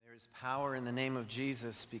There's power in the name of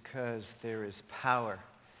Jesus because there is power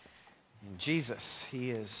in Jesus.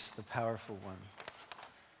 He is the powerful one.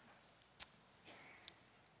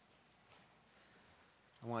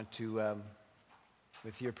 I want to,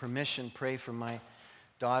 with your permission, pray for my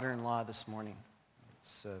daughter-in-law this morning.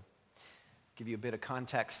 Let's give you a bit of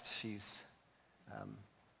context. She's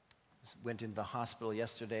went into the hospital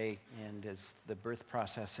yesterday, and as the birth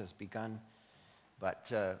process has begun,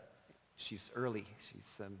 but she's early.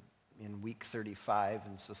 She's in week 35,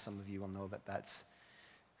 and so some of you will know that that's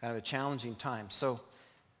kind of a challenging time. So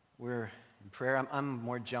we're in prayer. I'm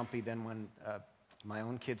more jumpy than when my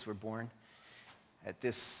own kids were born. At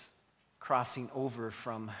this crossing over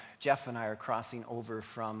from, Jeff and I are crossing over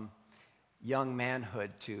from young manhood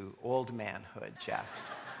to old manhood, Jeff.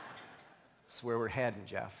 That's where we're heading,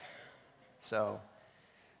 Jeff. So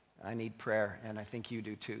I need prayer, and I think you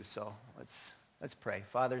do too. So let's pray.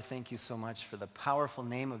 Father, thank you so much for the powerful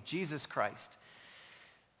name of Jesus Christ.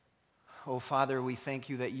 Oh, Father, we thank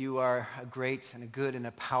you that you are a great and a good and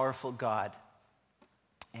a powerful God.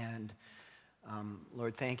 And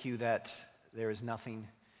Lord, thank you that there is nothing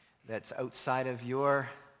that's outside of your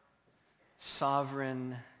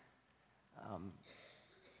sovereign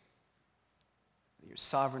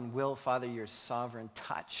will, Father, your sovereign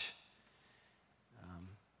touch.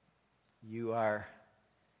 You are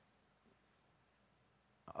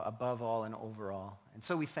above all and over all. And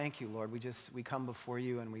so we thank you, Lord. We come before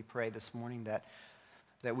you and we pray this morning that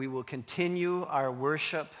we will continue our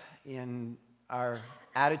worship in our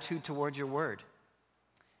attitude towards your word.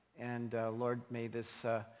 And Lord, may this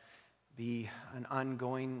be an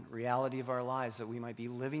ongoing reality of our lives, that we might be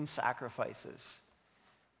living sacrifices.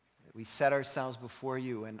 That we set ourselves before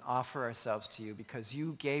you and offer ourselves to you because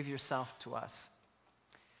you gave yourself to us.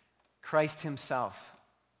 Christ himself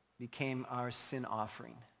became our sin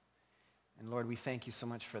offering. And Lord, we thank you so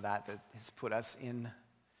much for that has put us in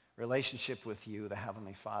relationship with you, the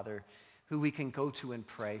Heavenly Father, who we can go to and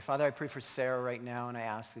pray. Father, I pray for Sarah right now, and I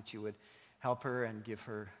ask that you would help her and give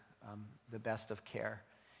her the best of care.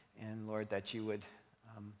 And Lord, that you would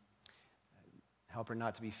help her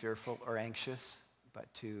not to be fearful or anxious,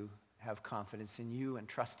 but to have confidence in you and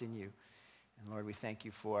trust in you. And Lord, we thank you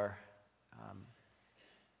for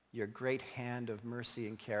your great hand of mercy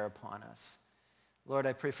and care upon us. Lord,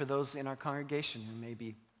 I pray for those in our congregation who may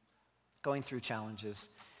be going through challenges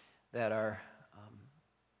that are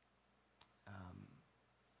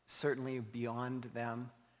certainly beyond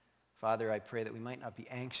them. Father, I pray that we might not be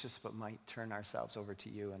anxious, but might turn ourselves over to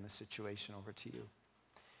you and the situation over to you.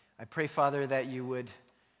 I pray, Father, that you would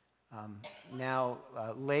now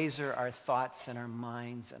laser our thoughts and our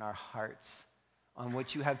minds and our hearts on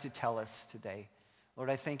what you have to tell us today. Lord,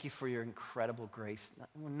 I thank you for your incredible grace.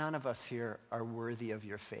 None of us here are worthy of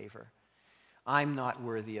your favor. I'm not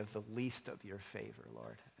worthy of the least of your favor,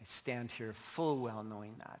 Lord. I stand here full well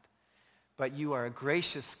knowing that. But you are a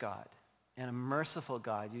gracious God and a merciful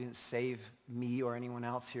God. You didn't save me or anyone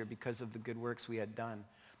else here because of the good works we had done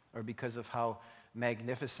or because of how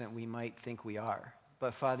magnificent we might think we are.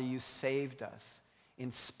 But Father, you saved us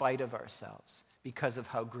in spite of ourselves because of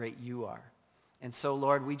how great you are. And so,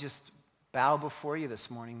 Lord, we just bow before you this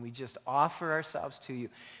morning. We just offer ourselves to you.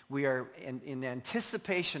 We are in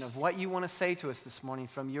anticipation of what you want to say to us this morning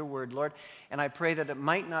from your word, Lord. And I pray that it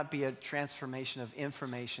might not be a transformation of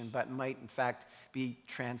information, but might, in fact, be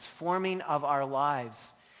transforming of our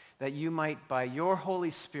lives, that you might, by your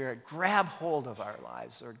Holy Spirit, grab hold of our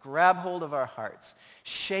lives or grab hold of our hearts,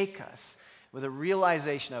 shake us with a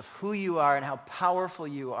realization of who you are and how powerful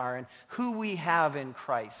you are and who we have in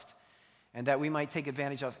Christ, and that we might take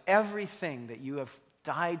advantage of everything that you have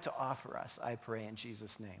died to offer us, I pray in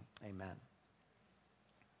Jesus' name. Amen.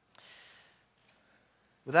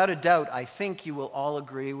 Without a doubt, I think you will all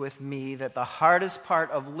agree with me that the hardest part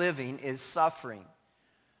of living is suffering.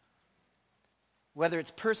 Whether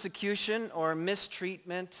it's persecution or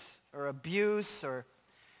mistreatment or abuse or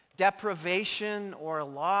deprivation or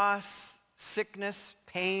loss, sickness,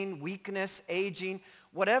 pain, weakness, aging,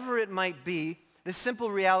 whatever it might be, the simple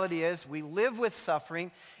reality is we live with suffering.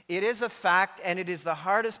 It is a fact, and it is the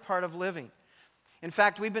hardest part of living. In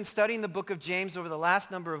fact, we've been studying the book of James over the last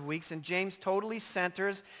number of weeks, and James totally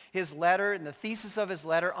centers his letter and the thesis of his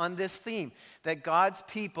letter on this theme, that God's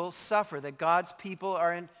people suffer, that God's people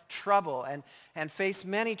are in trouble and face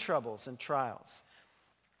many troubles and trials.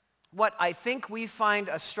 What I think we find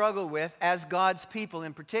a struggle with as God's people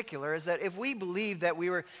in particular is that if we believed that we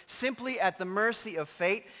were simply at the mercy of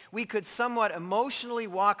fate, we could somewhat emotionally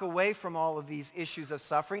walk away from all of these issues of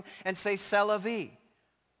suffering and say, c'est la vie.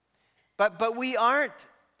 But we aren't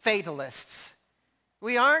fatalists.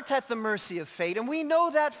 We aren't at the mercy of fate, and we know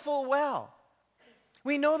that full well.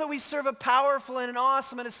 We know that we serve a powerful and an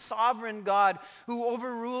awesome and a sovereign God who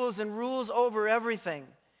overrules and rules over everything.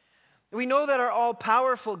 We know that our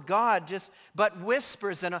all-powerful God just but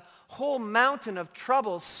whispers and a whole mountain of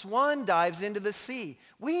trouble swan dives into the sea.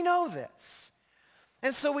 We know this.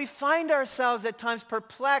 And so we find ourselves at times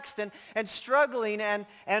perplexed and struggling and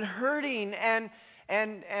hurting and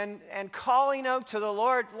calling out to the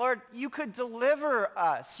Lord, Lord, you could deliver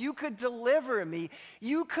us. You could deliver me.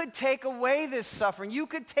 You could take away this suffering. You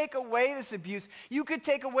could take away this abuse. You could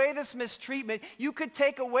take away this mistreatment. You could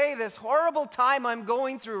take away this horrible time I'm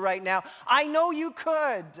going through right now. I know you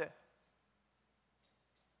could.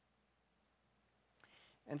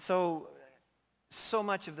 And so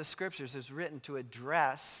much of the scriptures is written to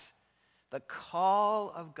address the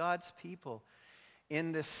call of God's people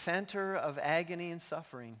in the center of agony and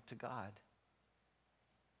suffering to God.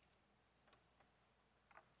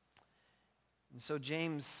 And so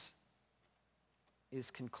James is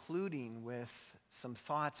concluding with some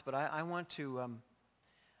thoughts, but I want to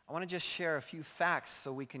just share a few facts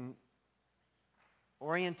so we can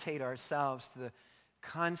orientate ourselves to the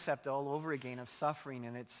concept all over again of suffering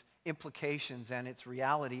and its implications and its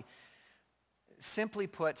reality. Simply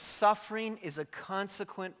put, suffering is a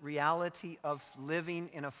consequent reality of living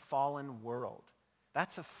in a fallen world.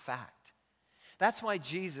 That's a fact. That's why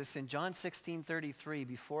Jesus in John 16:33,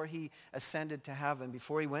 before he ascended to heaven,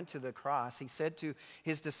 before he went to the cross, he said to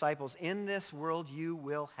his disciples, in this world you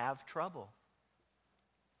will have trouble.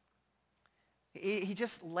 He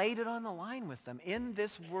just laid it on the line with them. In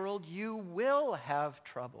this world you will have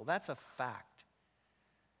trouble. That's a fact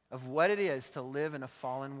of what it is to live in a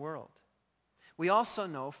fallen world. We also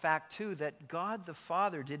know, fact two, that God the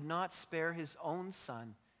Father did not spare his own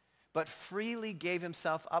Son, but freely gave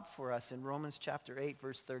himself up for us in Romans chapter 8,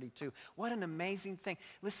 verse 32. What an amazing thing.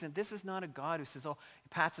 Listen, this is not a God who says, he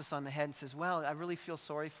pats us on the head and says, well, I really feel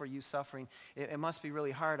sorry for you suffering. It must be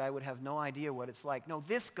really hard. I would have no idea what it's like. No,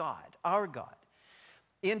 this God, our God,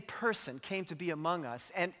 in person came to be among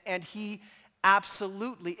us, and he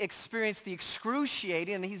absolutely experienced the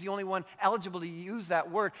excruciating, and he's the only one eligible to use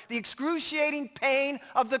that word, the excruciating pain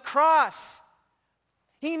of the cross.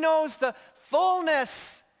 He knows the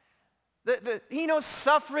fullness, he knows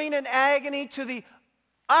suffering and agony to the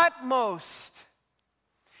utmost.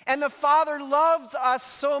 And the Father loves us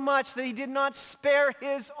so much that he did not spare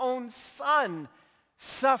his own Son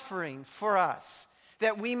suffering for us,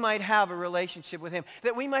 that we might have a relationship with him,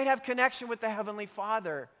 that we might have connection with the Heavenly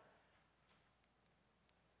Father.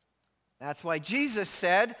 That's why Jesus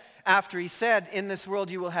said, after he said, in this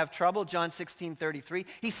world you will have trouble, John 16:33,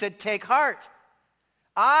 he said, take heart.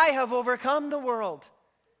 I have overcome the world.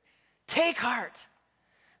 Take heart.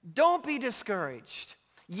 Don't be discouraged.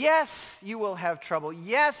 Yes, you will have trouble.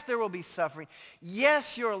 Yes, there will be suffering.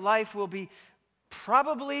 Yes, your life will be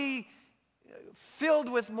probably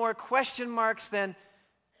filled with more question marks than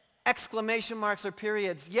exclamation marks or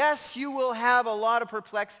periods. Yes, you will have a lot of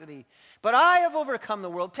perplexity, but I have overcome the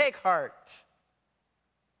world. Take heart.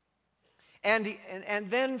 And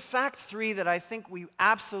then fact three that I think we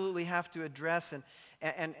absolutely have to address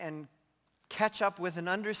and catch up with and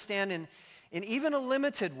understand in even a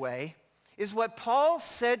limited way is what Paul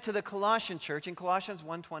said to the Colossian church in Colossians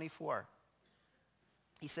 1:24.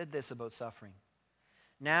 He said this about suffering.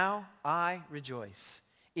 Now I rejoice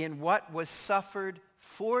in what was suffered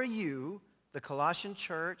for you, the Colossian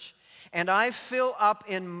church, and I fill up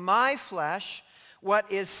in my flesh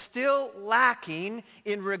what is still lacking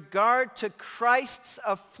in regard to Christ's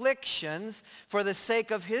afflictions for the sake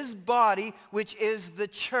of his body, which is the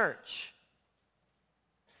church.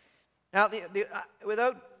 Now,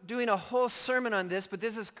 without doing a whole sermon on this, but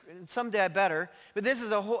this is, someday I better, but this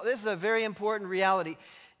is a very important reality.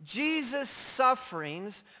 Jesus'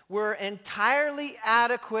 sufferings were entirely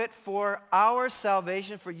adequate for our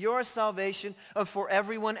salvation, for your salvation, and for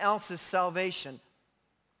everyone else's salvation.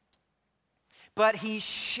 But he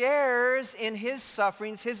shares in his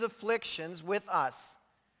sufferings, his afflictions with us,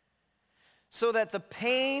 so that the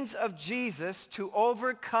pains of Jesus to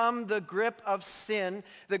overcome the grip of sin,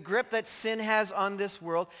 the grip that sin has on this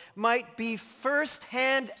world, might be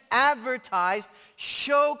firsthand advertised,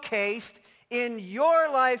 showcased in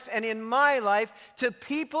your life and in my life to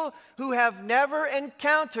people who have never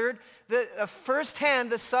encountered firsthand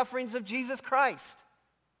the sufferings of Jesus Christ.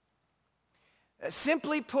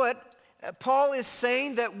 Simply put, Paul is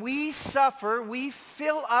saying that we suffer, we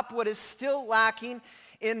fill up what is still lacking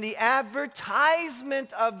in the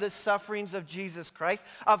advertisement of the sufferings of Jesus Christ,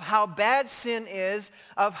 of how bad sin is,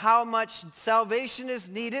 of how much salvation is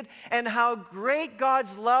needed, and how great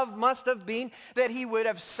God's love must have been that he would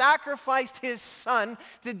have sacrificed his son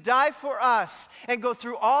to die for us and go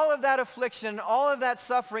through all of that affliction, all of that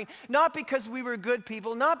suffering, not because we were good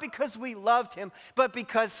people, not because we loved him, but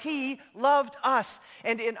because he loved us.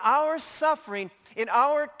 And in our suffering, in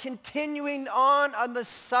our continuing on the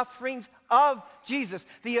sufferings of Jesus,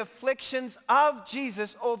 the afflictions of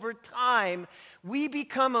Jesus over time, we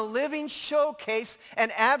become a living showcase,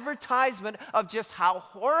 an advertisement of just how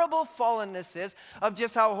horrible fallenness is, of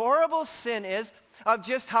just how horrible sin is, of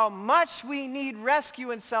just how much we need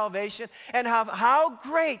rescue and salvation, and how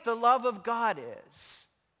great the love of God is.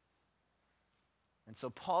 And so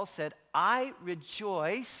Paul said, I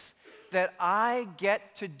rejoice that I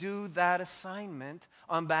get to do that assignment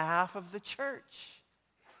on behalf of the church.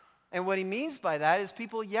 And what he means by that is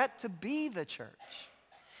people yet to be the church.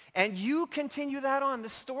 And you continue that on. The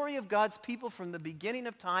story of God's people from the beginning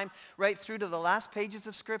of time right through to the last pages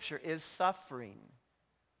of Scripture is suffering,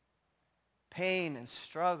 pain and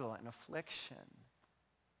struggle and affliction.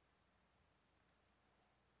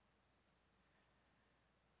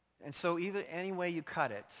 And so either any way you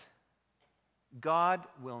cut it, God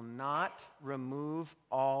will not remove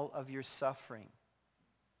all of your suffering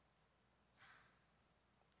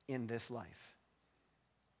in this life.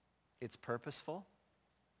 It's purposeful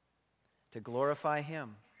to glorify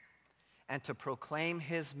him and to proclaim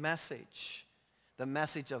his message, the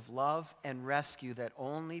message of love and rescue that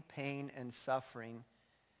only pain and suffering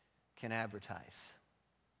can advertise.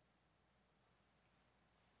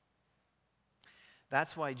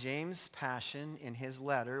 That's why James' passion in his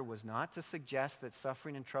letter was not to suggest that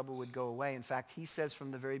suffering and trouble would go away. In fact, he says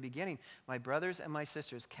from the very beginning, my brothers and my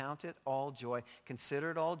sisters, count it all joy, consider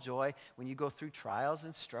it all joy when you go through trials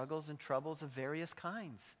and struggles and troubles of various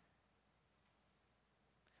kinds.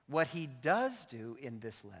 What he does do in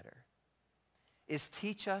this letter is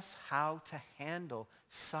teach us how to handle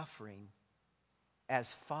suffering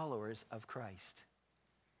as followers of Christ.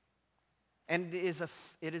 And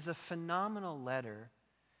it is a phenomenal letter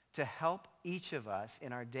to help each of us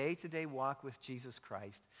in our day-to-day walk with Jesus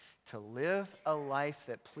Christ to live a life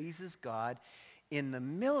that pleases God in the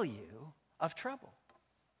milieu of trouble.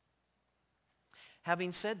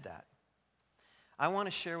 Having said that, I want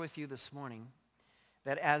to share with you this morning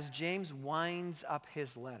that as James winds up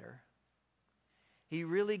his letter, he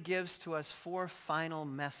really gives to us 4 final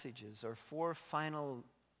messages or 4 final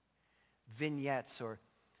vignettes or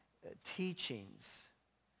teachings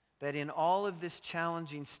that in all of this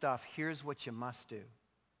challenging stuff, here's what you must do.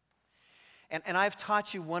 And I've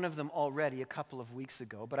taught you one of them already a couple of weeks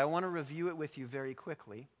ago, but I want to review it with you very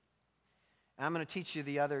quickly. And I'm going to teach you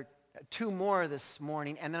the other 2 more this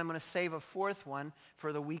morning, and then I'm going to save a 4th one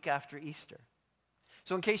for the week after Easter.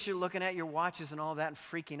 So in case you're looking at your watches and all that and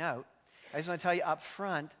freaking out, I just want to tell you up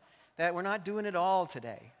front that we're not doing it all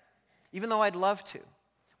today, even though I'd love to.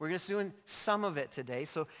 We're just doing some of it today,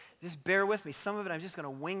 so just bear with me. Some of it I'm just going to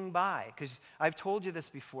wing by, because I've told you this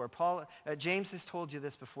before. James has told you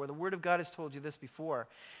this before. The Word of God has told you this before.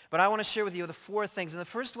 But I want to share with you the 4 things. And the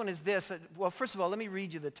first one is this. Well, first of all, let me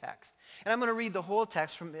read you the text. And I'm going to read the whole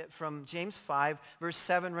text from James 5, verse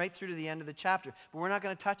 7, right through to the end of the chapter. But we're not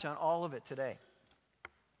going to touch on all of it today.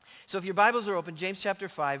 So if your Bibles are open, James chapter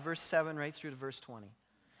 5, verse 7, right through to verse 20.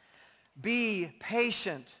 Be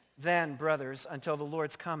patient then, brothers, until the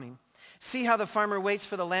Lord's coming. See how the farmer waits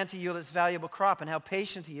for the land to yield its valuable crop and how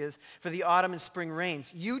patient he is for the autumn and spring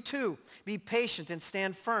rains. You too, be patient and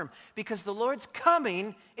stand firm because the Lord's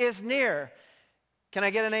coming is near. Can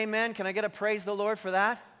I get an amen? Can I get a praise the Lord for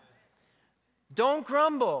that? Don't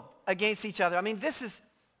grumble against each other. I mean, this is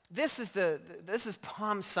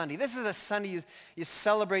Palm Sunday. This is a Sunday you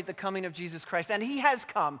celebrate the coming of Jesus Christ. And he has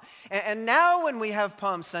come. And now when we have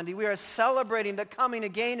Palm Sunday, we are celebrating the coming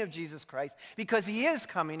again of Jesus Christ because he is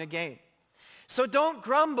coming again. So don't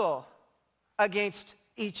grumble against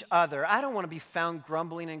each other. I don't want to be found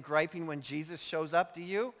grumbling and griping when Jesus shows up, do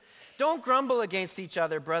you? Don't grumble against each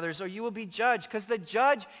other, brothers, or you will be judged because the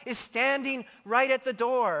judge is standing right at the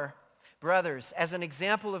door. Brothers, as an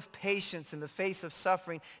example of patience in the face of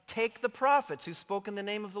suffering, take the prophets who spoke in the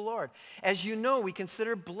name of the Lord. As you know, we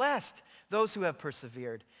consider blessed those who have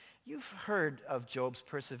persevered. You've heard of Job's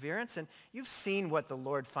perseverance, and you've seen what the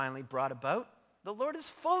Lord finally brought about. The Lord is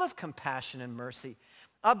full of compassion and mercy.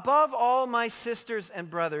 Above all, my sisters and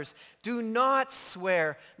brothers, do not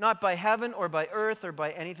swear, not by heaven or by earth or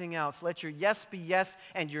by anything else. Let your yes be yes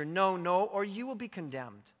and your no, no, or you will be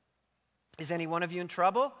condemned. Is any one of you in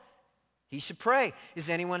trouble? He should pray. Is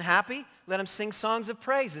anyone happy? Let him sing songs of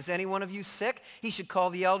praise. Is any one of you sick? He should call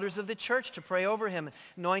the elders of the church to pray over him,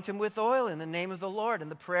 anoint him with oil in the name of the Lord, and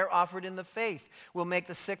the prayer offered in the faith will make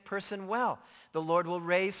the sick person well. The Lord will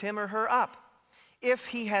raise him or her up. If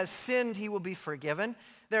he has sinned, he will be forgiven.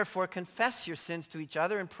 Therefore, confess your sins to each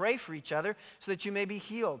other and pray for each other so that you may be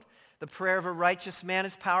healed. The prayer of a righteous man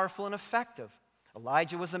is powerful and effective.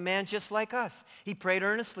 Elijah was a man just like us. He prayed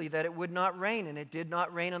earnestly that it would not rain, and it did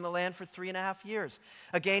not rain on the land for 3.5 years.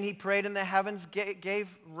 Again, he prayed, and the heavens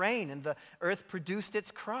gave rain, and the earth produced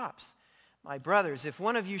its crops. My brothers, if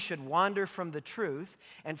one of you should wander from the truth,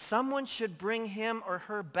 and someone should bring him or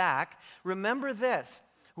her back, remember this: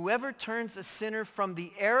 whoever turns a sinner from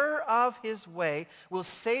the error of his way will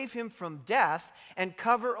save him from death and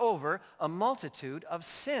cover over a multitude of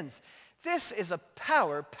sins. This is a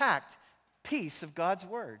power-packed piece of God's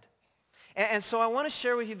word. And so I want to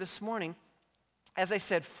share with you this morning, as I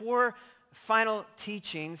said, 4 final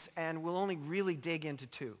teachings, and we'll only really dig into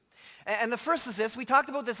 2. And the first is this. We talked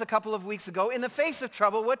about this a couple of weeks ago. In the face of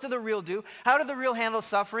trouble, what do the real do? How do the real handle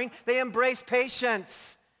suffering? They embrace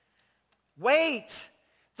patience. Wait.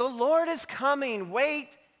 The Lord is coming. Wait.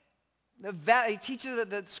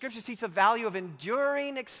 The scriptures teach the value of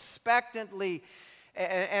enduring expectantly.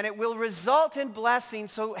 And it will result in blessing,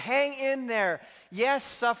 so hang in there. Yes,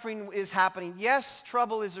 suffering is happening. Yes,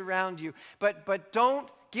 trouble is around you. But don't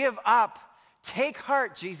give up. Take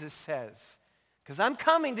heart, Jesus says, because I'm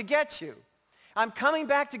coming to get you. I'm coming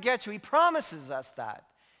back to get you. He promises us that.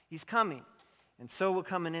 He's coming. And so we're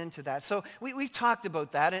coming into that. So we've talked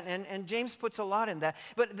about that, and James puts a lot in that.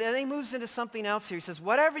 But then he moves into something else here. He says,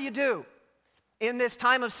 whatever you do, in this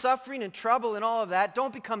time of suffering and trouble and all of that,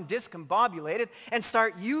 don't become discombobulated and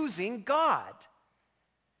start using God.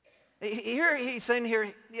 Here he's saying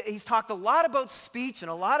here, he's talked a lot about speech and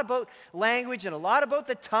a lot about language and a lot about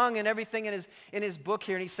the tongue and everything in his book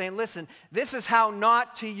here. And he's saying, listen, this is how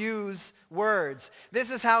not to use words. This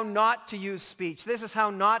is how not to use speech. This is how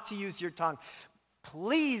not to use your tongue.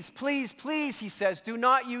 Please, please, please, he says, do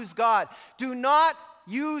not use God. Do not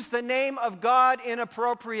use the name of God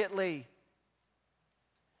inappropriately.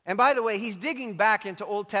 And by the way, he's digging back into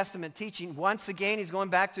Old Testament teaching. Once again, he's going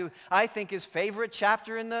back to, I think, his favorite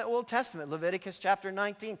chapter in the Old Testament, Leviticus chapter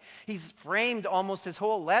 19. He's framed almost his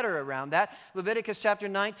whole letter around that. Leviticus chapter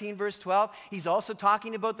 19, verse 12. He's also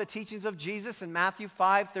talking about the teachings of Jesus in Matthew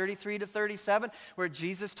 5, 33 to 37, where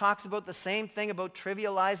Jesus talks about the same thing about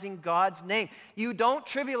trivializing God's name. You don't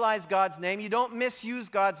trivialize God's name. You don't misuse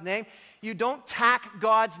God's name. You don't tack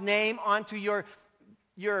God's name onto your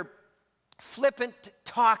flippant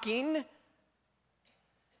talking.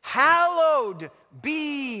 Hallowed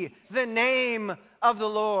be the name of the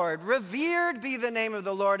Lord. Revered be the name of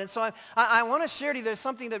the Lord. And so I want to share to you, there's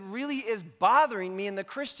something that really is bothering me in the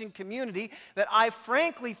Christian community that I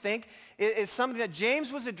frankly think is something that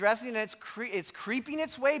James was addressing, and it's creeping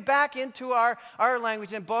its way back into our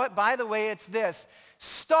language. And by the way, it's this: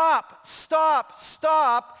 stop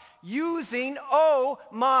using "oh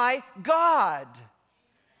my God."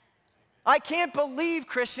 I can't believe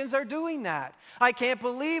Christians are doing that. I can't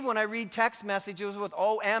believe when I read text messages with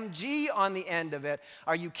OMG on the end of it.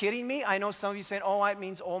 Are you kidding me? I know some of you saying, oh, it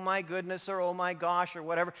means oh my goodness or oh my gosh or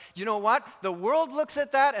whatever. Do you know what? The world looks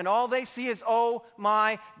at that and all they see is oh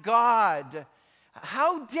my God.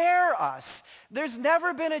 How dare us? There's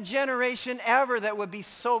never been a generation ever that would be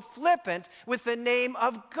so flippant with the name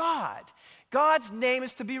of God. God's name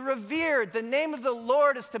is to be revered. The name of the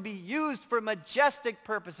Lord is to be used for majestic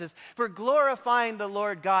purposes, for glorifying the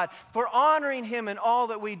Lord God, for honoring him in all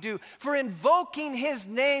that we do, for invoking his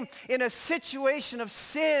name in a situation of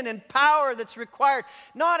sin and power that's required,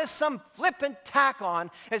 not as some flippant tack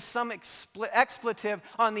on, as some expletive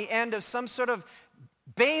on the end of some sort of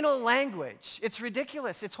banal language. It's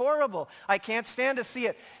ridiculous. It's horrible. I can't stand to see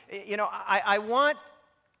it. You know, I want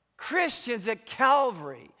Christians at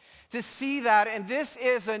Calvary to see that, and this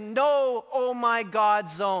is a no, oh my God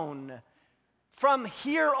zone. From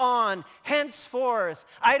here on, henceforth,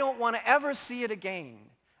 I don't want to ever see it again.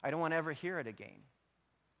 I don't want to ever hear it again.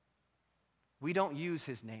 We don't use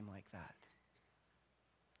his name like that.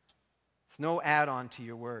 It's no add-on to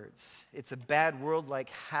your words. It's a bad world-like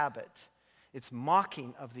habit. It's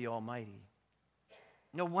mocking of the Almighty.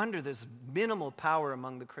 No wonder there's minimal power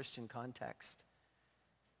among the Christian context.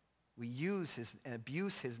 We use and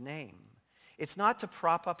abuse his name. It's not to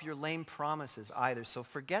prop up your lame promises either, so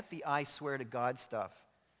forget the I swear to God stuff.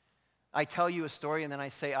 I tell you a story and then I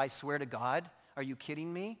say, I swear to God. Are you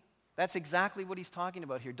kidding me? That's exactly what he's talking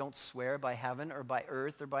about here. Don't swear by heaven or by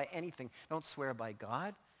earth or by anything. Don't swear by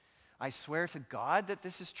God. I swear to God that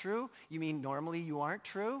this is true. You mean normally you aren't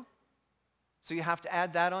true? So you have to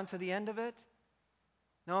add that onto the end of it?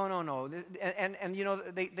 No. And you know,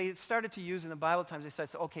 they started to use in the Bible times, they said,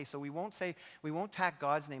 okay, so we won't tack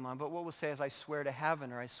God's name on, but what we'll say is I swear to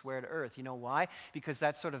heaven or I swear to earth. You know why? Because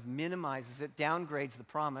that sort of minimizes it, downgrades the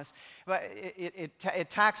promise. But it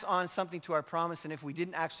tacks on something to our promise, and if we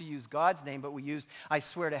didn't actually use God's name, but we used I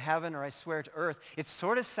swear to heaven or I swear to earth, it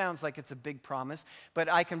sort of sounds like it's a big promise, but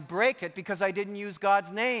I can break it because I didn't use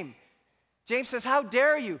God's name. James says, how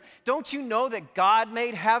dare you? Don't you know that God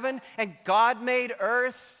made heaven and God made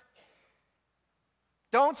earth?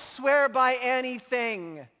 Don't swear by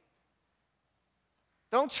anything.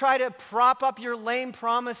 Don't try to prop up your lame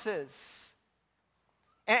promises.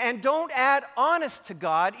 And don't add honest to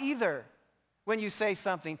God either when you say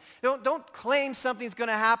something. Don't claim something's going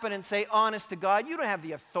to happen and say honest to God. You don't have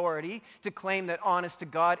the authority to claim that honest to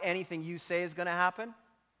God anything you say is going to happen.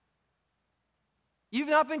 You've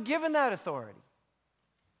not been given that authority.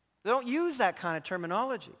 Don't use that kind of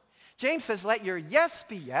terminology. James says, let your yes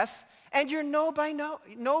be yes and your no be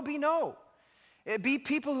no. Be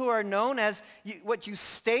people who are known as what you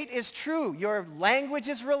state is true. Your language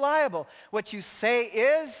is reliable. What you say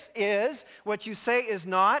is. What you say is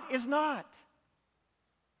not.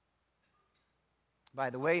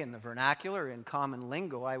 By the way, in the vernacular, in common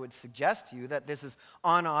lingo, I would suggest to you that this is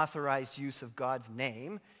unauthorized use of God's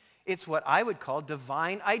name. It's what I would call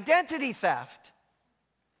divine identity theft.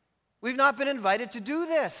 We've not been invited to do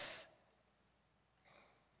this.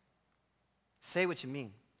 Say what you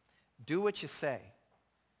mean. Do what you say.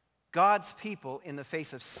 God's people, in the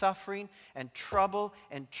face of suffering and trouble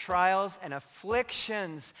and trials and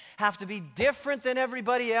afflictions, have to be different than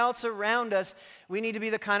everybody else around us. We need to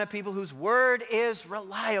be the kind of people whose word is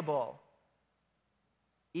reliable,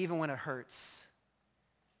 even when it hurts,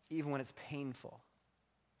 even when it's painful.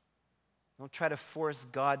 Don't try to force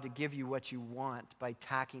God to give you what you want by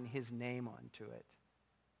tacking his name onto it.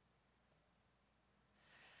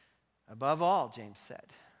 Above all, James said.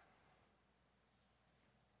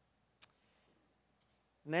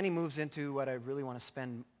 And then he moves into what I really want to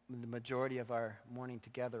spend the majority of our morning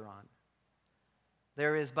together on.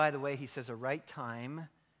 There is, by the way, he says, a right time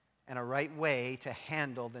and a right way to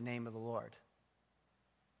handle the name of the Lord.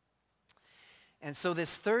 And so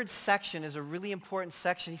this third section is a really important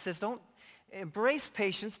section. He says, don't embrace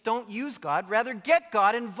patience, don't use God, rather get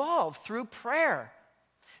God involved through prayer.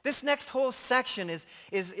 This next whole section is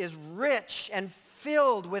rich and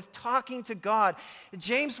filled with talking to God.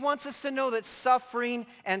 James wants us to know that suffering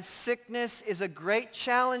and sickness is a great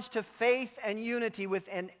challenge to faith and unity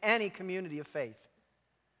within any community of faith.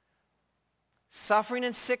 Suffering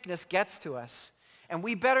and sickness gets to us, and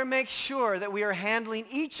we better make sure that we are handling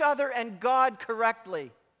each other and God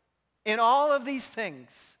correctly in all of these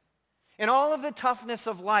things. In all of the toughness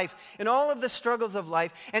of life, in all of the struggles of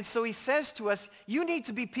life. And so he says to us, you need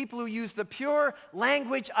to be people who use the pure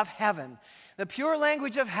language of heaven. The pure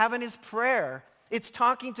language of heaven is prayer. It's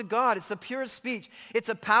talking to God. It's the purest speech. It's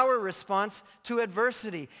a power response to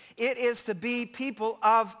adversity. It is to be people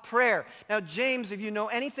of prayer. Now, James, if you know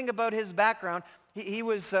anything about his background, he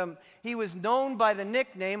was known by the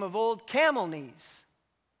nickname of Old Camel Knees.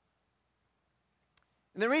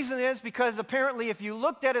 And the reason is because apparently if you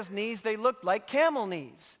looked at his knees, they looked like camel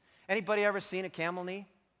knees. Anybody ever seen a camel knee?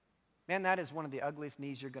 Man, that is one of the ugliest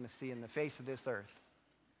knees you're going to see in the face of this earth.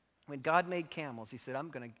 When God made camels, he said, I'm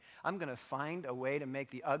going to find a way to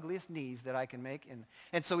make the ugliest knees that I can make.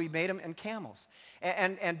 And so he made them in camels.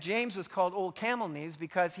 And James was called Old Camel Knees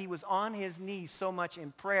because he was on his knees so much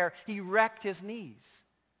in prayer, he wrecked his knees.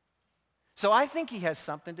 So I think he has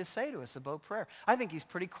something to say to us about prayer. I think he's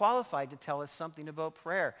pretty qualified to tell us something about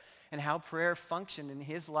prayer and how prayer functioned in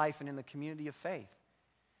his life and in the community of faith.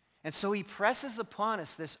 And so he presses upon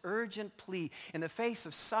us this urgent plea in the face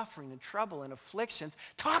of suffering and trouble and afflictions.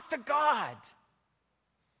 Talk to God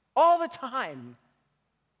all the time.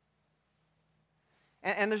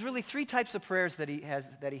 And there's really three types of prayers that he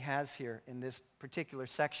has here in this particular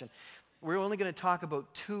section. We're only going to talk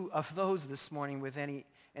about two of those this morning with any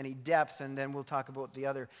depth, and then we'll talk about the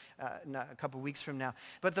other a couple weeks from now.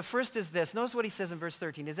 But the first is this. Notice what he says in verse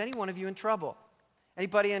 13. Is any one of you in trouble?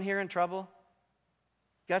 Anybody in here in trouble?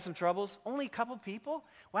 Got some troubles? Only a couple people?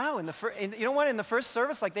 Wow, you know what? In the first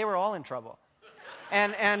service, like they were all in trouble.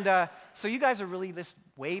 And so you guys are really this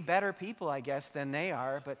way better people, I guess, than they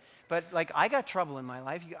are. But like I got trouble in my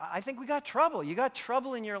life. I think we got trouble. You got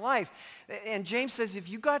trouble in your life. And James says if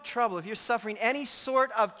you got trouble, if you're suffering any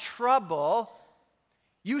sort of trouble,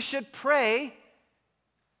 you should pray.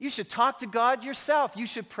 You should talk to God yourself. You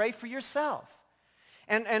should pray for yourself.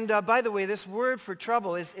 And by the way, this word for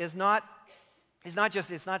trouble is not It's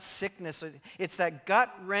not sickness. It's that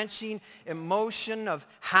gut-wrenching emotion of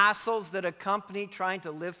hassles that accompany trying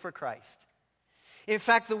to live for Christ. In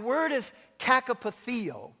fact, the word is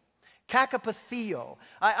kakapatheo. Kakapatheo.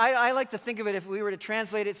 I like to think of it, if we were to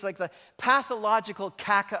translate it, it's like the pathological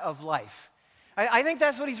caca of life. I think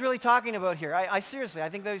that's what he's really talking about here. I seriously, I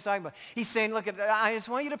think that's what he's talking about. He's saying, look, I just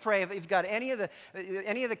want you to pray if you've got any of the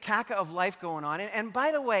caca of life going on. And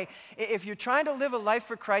by the way, if you're trying to live a life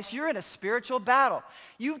for Christ, you're in a spiritual battle.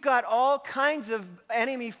 You've got all kinds of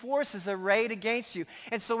enemy forces arrayed against you.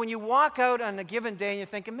 And so when you walk out on a given day and you're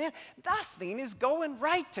thinking, man, nothing is going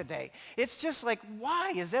right today. It's just like,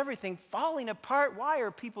 why is everything falling apart? Why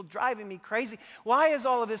are people driving me crazy? Why is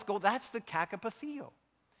all of this go? That's the kakapatheo.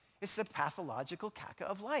 It's the pathological caca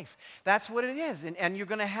of life. That's what it is. And you're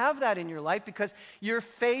going to have that in your life because you're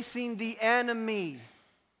facing the enemy.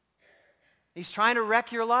 He's trying to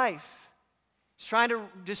wreck your life. He's trying to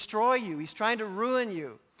destroy you. He's trying to ruin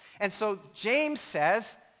you. And so James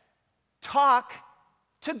says, talk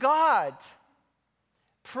to God.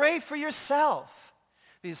 Pray for yourself.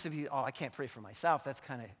 You say, oh, I can't pray for myself. That's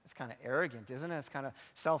kind of arrogant, isn't it? It's kind of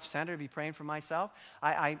self-centered to be praying for myself.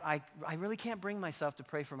 I really can't bring myself to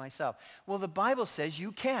pray for myself. Well, the Bible says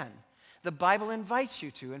you can. The Bible invites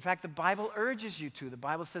you to. In fact, the Bible urges you to. The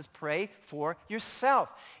Bible says pray for yourself.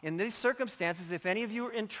 In these circumstances, if any of you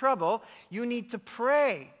are in trouble, you need to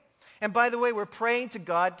pray. And by the way, we're praying to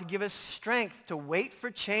God to give us strength to wait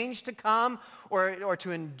for change to come or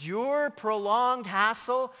to endure prolonged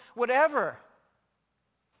hassle, whatever.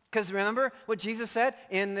 Because remember what Jesus said?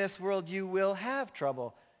 In this world you will have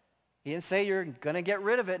trouble. He didn't say you're going to get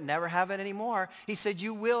rid of it, never have it anymore. He said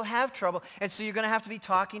you will have trouble. And so you're going to have to be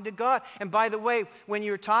talking to God. And by the way, when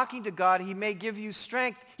you're talking to God, he may give you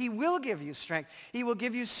strength. He will give you strength. He will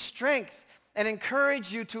give you strength and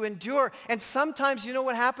encourage you to endure. And sometimes, you know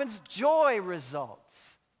what happens? Joy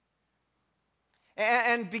results.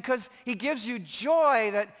 And because he gives you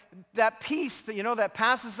joy, that peace that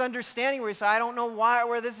passes understanding, where you say, I don't know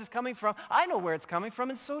where this is coming from. I know where it's coming from,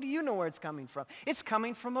 and so do you know where it's coming from. It's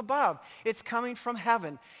coming from above. It's coming from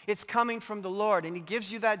heaven. It's coming from the Lord, and he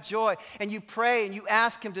gives you that joy. And you pray, and you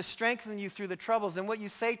ask him to strengthen you through the troubles. And what you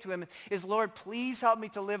say to him is, Lord, please help me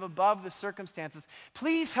to live above the circumstances.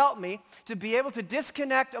 Please help me to be able to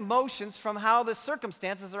disconnect emotions from how the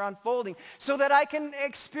circumstances are unfolding so that I can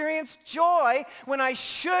experience joy when I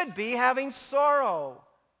should be having sorrow.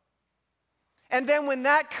 And then when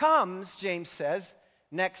that comes, James says,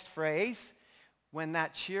 next phrase, when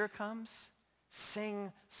that cheer comes,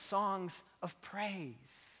 sing songs of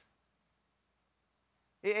praise.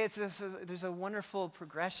 There's a wonderful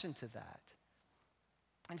progression to that.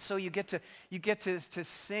 And so you get to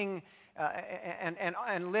sing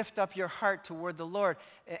and lift up your heart toward the Lord.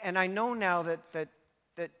 And I know now that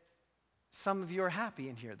some of you are happy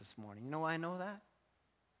in here this morning. You know why I know that?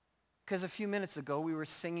 Because a few minutes ago we were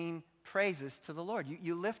singing praises to the Lord.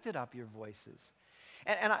 You lifted up your voices.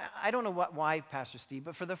 And I don't know why, Pastor Steve,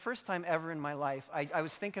 but for the first time ever in my life, I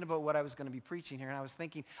was thinking about what I was going to be preaching here, and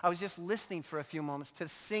I was just listening for a few moments to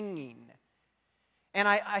singing. And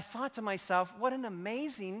I thought to myself, what an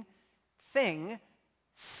amazing thing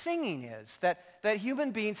singing is, that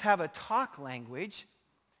human beings have a talk language,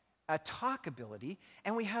 a talk ability,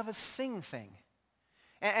 and we have a sing thing.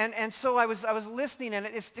 And so I was listening, and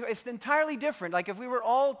it's entirely different. Like if we were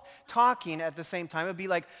all talking at the same time, it would be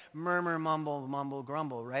like murmur, mumble, mumble,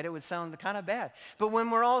 grumble, right? It would sound kind of bad. But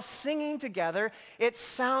when we're all singing together, it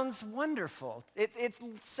sounds wonderful. It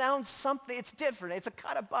sounds something, it's different. It's a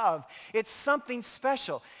cut above. It's something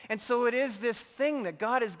special. And so it is this thing that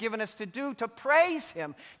God has given us to do, to praise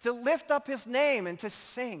him, to lift up his name, and to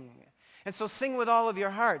sing. And so sing with all of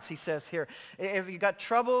your hearts, he says here. If you got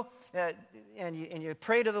trouble and you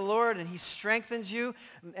pray to the Lord and he strengthens you,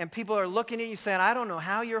 and people are looking at you saying, I don't know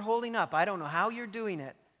how you're holding up. I don't know how you're doing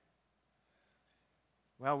it.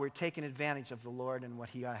 Well, we're taking advantage of the Lord and what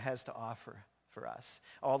he has to offer for us.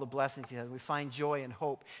 All the blessings he has. We find joy and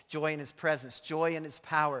hope, joy in his presence, joy in his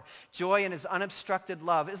power, joy in his unobstructed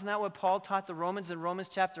love. Isn't that what Paul taught the Romans in Romans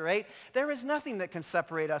chapter 8? There is nothing that can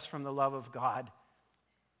separate us from the love of God.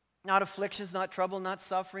 Not afflictions, not trouble, not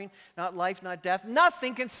suffering, not life, not death.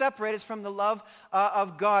 Nothing can separate us from the love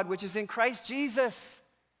of God, which is in Christ Jesus.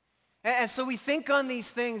 And so we think on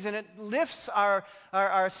these things, and it lifts our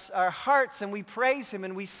hearts, and we praise him,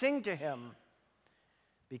 and we sing to him,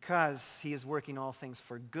 because he is working all things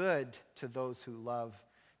for good to those who love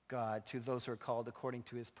God, to those who are called according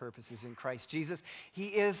to his purposes in Christ Jesus. He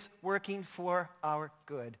is working for our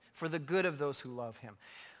good, for the good of those who love him.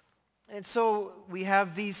 And so we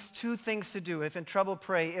have these two things to do. If in trouble,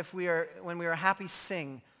 pray. When we are happy,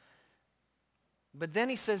 sing. But then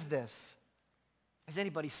he says this, is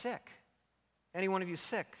anybody sick? Any one of you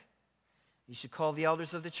sick? You should call the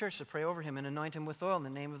elders of the church to pray over him and anoint him with oil in the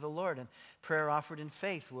name of the Lord. And prayer offered in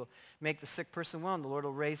faith will make the sick person well, and the Lord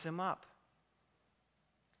will raise him up.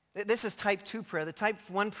 This is type 2 prayer. The type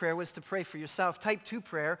 1 prayer was to pray for yourself. Type 2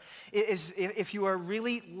 prayer is if you are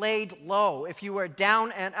really laid low, if you are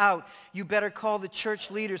down and out, you better call the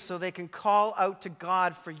church leaders so they can call out to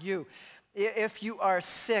God for you. If you are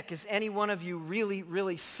sick, is any one of you really,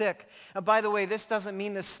 really sick? By the way, this doesn't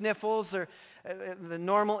mean the sniffles or the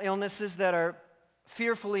normal illnesses that are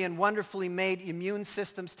fearfully and wonderfully made immune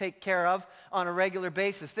systems take care of on a regular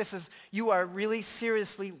basis. This is, you are really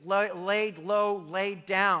seriously laid low, laid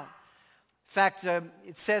down. In fact,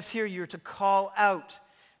 it says here you're to call out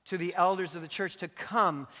to the elders of the church to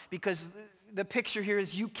come, because the picture here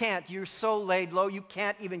is you're so laid low, you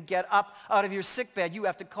can't even get up out of your sick bed. You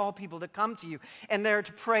have to call people to come to you. And they're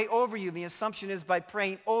to pray over you. The assumption is by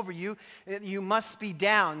praying over you, you must be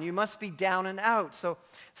down. You must be down and out. So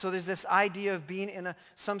there's this idea of being in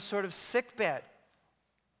some sort of sick bed.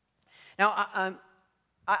 Now,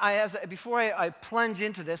 before I plunge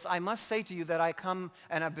into this, I must say to you that I come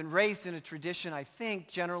and I've been raised in a tradition, I think,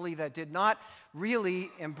 generally that did not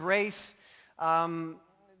really embrace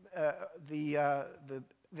the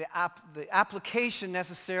application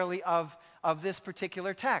necessarily of this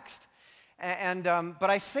particular text. But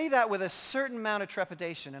I say that with a certain amount of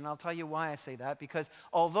trepidation, and I'll tell you why I say that. Because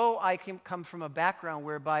although I come from a background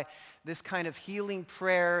whereby this kind of healing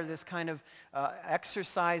prayer, this kind of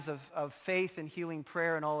exercise of faith and healing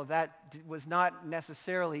prayer and all of that was not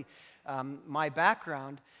necessarily my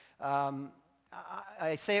background,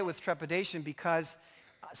 I say it with trepidation because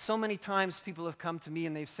so many times people have come to me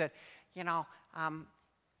and they've said,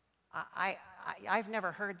 I've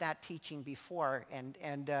never heard that teaching before,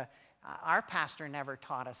 and our pastor never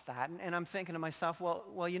taught us that. And I'm thinking to myself,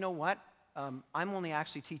 well, you know what? I'm only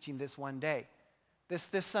actually teaching this one day.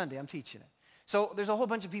 This Sunday, I'm teaching it. So there's a whole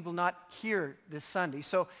bunch of people not here this Sunday,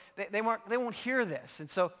 so they won't hear this. And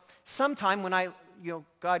so sometime when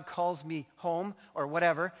God calls me home or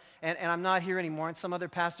whatever, and I'm not here anymore, and some other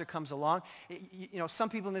pastor comes along, some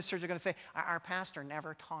people in this church are going to say, our pastor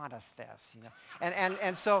never taught us this,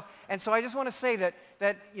 And so I just want to say that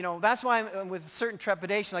that's why I'm with certain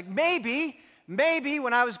trepidation, like maybe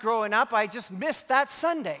when I was growing up, I just missed that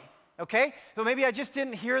Sunday. Okay? So maybe I just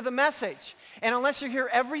didn't hear the message. And unless you're here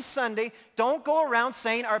every Sunday, don't go around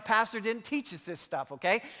saying our pastor didn't teach us this stuff,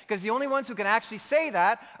 okay? Because the only ones who can actually say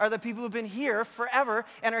that are the people who've been here forever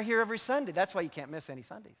and are here every Sunday. That's why you can't miss any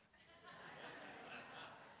Sundays.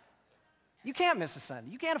 You can't miss a Sunday.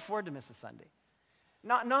 You can't afford to miss a Sunday.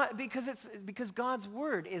 Not because God's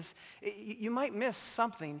word is, you might miss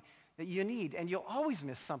something that you need, and you'll always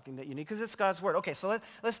miss something that you need because it's God's word. Okay, so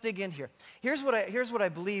let's dig in here. Here's what I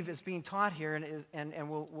believe is being taught here, and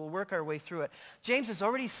we'll work our way through it. James has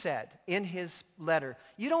already said in his letter,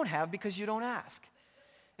 you don't have because you don't ask.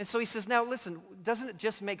 And so he says, now listen, doesn't it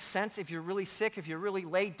just make sense if you're really sick, if you're really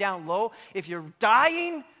laid down low, if you're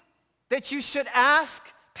dying, that you should ask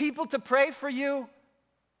people to pray for you?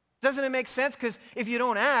 Doesn't it make sense? Because if you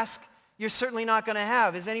don't ask, you're certainly not going to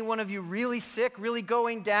have. Is any one of you really sick, really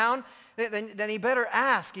going down? Then he better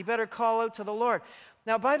ask. He better call out to the Lord.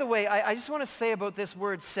 Now, by the way, I just want to say about this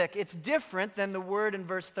word sick, it's different than the word in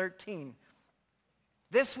verse 13.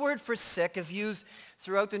 This word for sick is used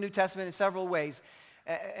throughout the New Testament in several ways,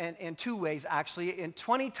 and in 2 ways, actually. In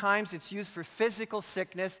 20 times, it's used for physical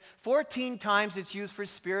sickness. 14 times, it's used for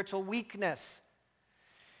spiritual weakness.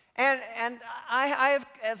 And I have,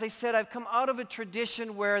 as I said, I've come out of a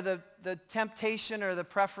tradition where the temptation or the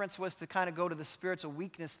preference was to kind of go to the spiritual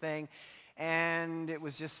weakness thing, and it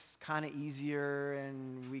was just kind of easier,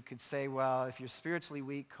 and we could say, well, if you're spiritually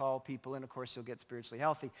weak, call people, and of course you'll get spiritually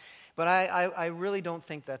healthy. But I really don't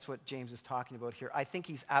think that's what James is talking about here. I think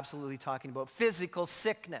he's absolutely talking about physical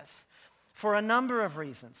sickness. For a number of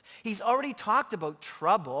reasons. He's already talked about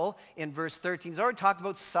trouble in verse 13. He's already talked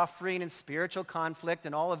about suffering and spiritual conflict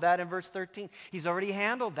and all of that in verse 13. He's already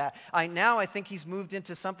handled that. Now I think he's moved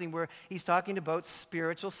into something where he's talking about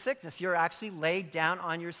spiritual sickness. You're actually laid down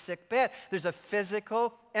on your sick bed. There's a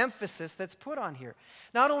physical emphasis that's put on here.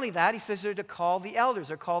 Not only that, he says they're to call the elders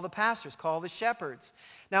or call the pastors, call the shepherds.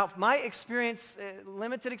 Now, my experience,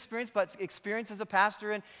 limited experience, but experience as a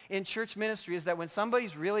pastor in church ministry is that when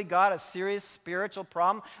somebody's really got a serious spiritual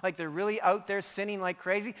problem, like they're really out there sinning like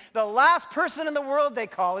crazy, the last person in the world they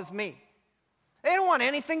call is me. They don't want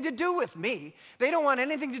anything to do with me. They don't want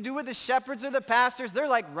anything to do with the shepherds or the pastors. They're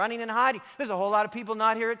like running and hiding. There's a whole lot of people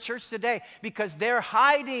not here at church today because they're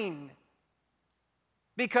hiding.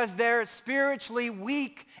 because they're spiritually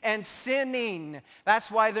weak and sinning.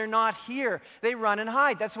 That's why they're not here. They run and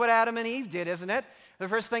hide. That's what Adam and Eve did, isn't it? The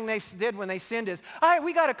first thing they did when they sinned is, all right,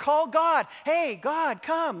 we got to call God. Hey, God,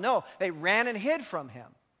 come. No, they ran and hid from him.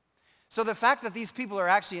 So the fact that these people are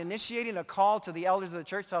actually initiating a call to the elders of the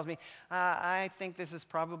church tells me, I think this is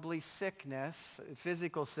probably sickness,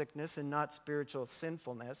 physical sickness, and not spiritual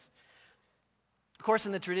sinfulness. Of course,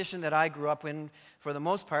 in the tradition that I grew up in, for the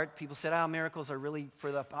most part, people said, miracles are really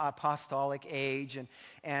for the apostolic age.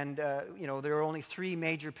 And there are only 3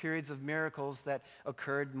 major periods of miracles that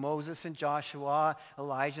occurred: Moses and Joshua,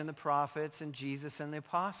 Elijah and the prophets, and Jesus and the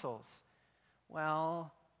apostles.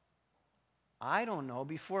 Well, I don't know.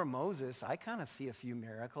 Before Moses, I kind of see a few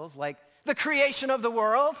miracles, like the creation of the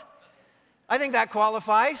world. I think that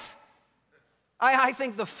qualifies. I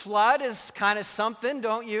think the flood is kind of something,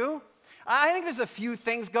 don't you? I think there's a few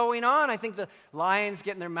things going on. I think the lions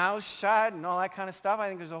getting their mouths shut and all that kind of stuff. I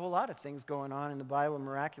think there's a whole lot of things going on in the Bible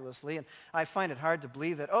miraculously. And I find it hard to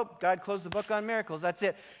believe that, God closed the book on miracles. That's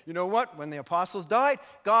it. You know what? When the apostles died,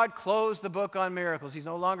 God closed the book on miracles. He's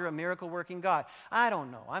no longer a miracle-working God. I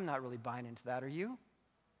don't know. I'm not really buying into that. Are you?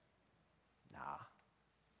 Nah.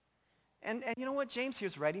 And you know what? James here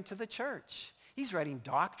is writing to the church. He's writing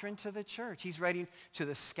doctrine to the church. He's writing to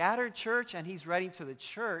the scattered church, and he's writing to the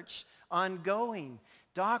church ongoing.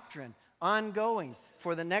 Doctrine, ongoing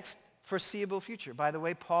for the next foreseeable future. By the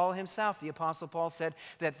way, Paul himself, the Apostle Paul, said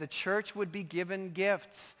that the church would be given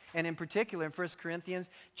gifts. And in particular, in 1 Corinthians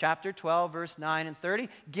chapter 12, verse 9 and 30,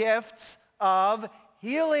 gifts of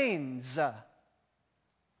healings.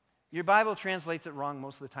 Your Bible translates it wrong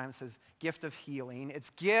most of the time. It says gift of healing. It's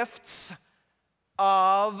gifts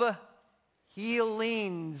of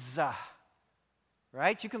healings.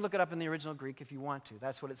 Right? You can look it up in the original Greek if you want to.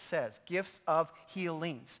 That's what it says. Gifts of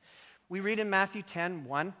healings. We read in Matthew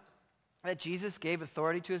 10:1 that Jesus gave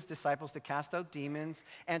authority to his disciples to cast out demons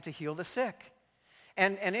and to heal the sick.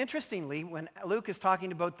 And interestingly, when Luke is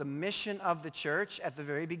talking about the mission of the church at the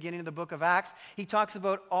very beginning of the book of Acts, he talks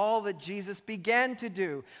about all that Jesus began to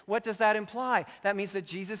do. What does that imply? That means that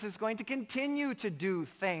Jesus is going to continue to do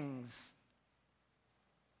things.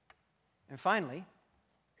 And finally,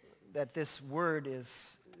 that this word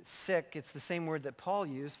is sick, it's the same word that Paul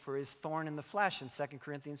used for his thorn in the flesh in 2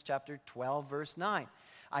 Corinthians chapter 12, verse 9.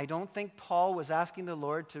 I don't think Paul was asking the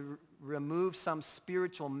Lord to remove some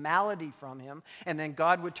spiritual malady from him, and then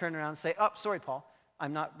God would turn around and say, sorry, Paul,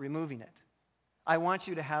 I'm not removing it. I want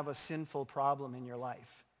you to have a sinful problem in your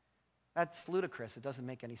life. That's ludicrous. It doesn't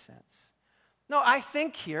make any sense. No, I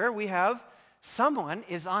think here we have someone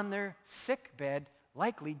is on their sick bed,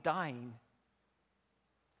 likely dying.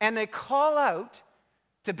 And they call out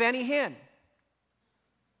to Benny Hinn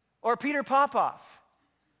or Peter Popoff,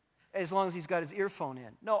 as long as he's got his earphone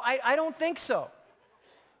in. No, I don't think so.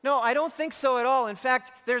 No, I don't think so at all. In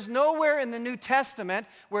fact, there's nowhere in the New Testament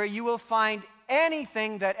where you will find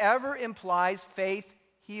anything that ever implies faith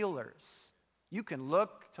healers. You can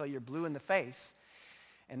look till you're blue in the face,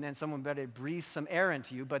 and then someone better breathe some air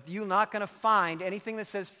into you, but you're not going to find anything that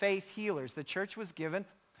says faith healers. The church was given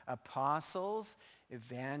apostles,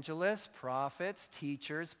 evangelists, prophets,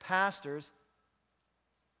 teachers, pastors.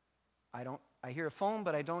 I hear a phone,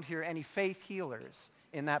 but I don't hear any faith healers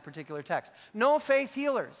in that particular text. No faith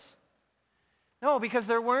healers. No, because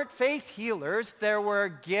there weren't faith healers. There were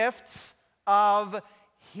gifts of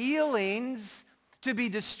healings to be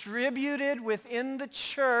distributed within the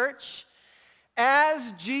church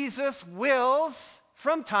as Jesus wills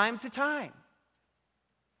from time to time.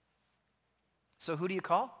 So who do you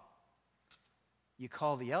call? You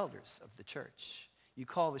call the elders of the church. You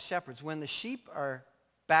call the shepherds. When the sheep are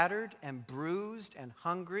battered and bruised and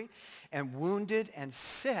hungry and wounded and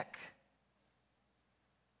sick,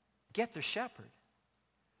 get their shepherd.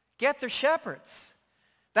 Get their shepherds.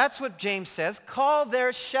 That's what James says. Call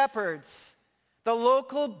their shepherds. The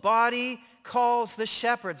local body calls the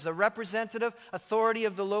shepherds, the representative authority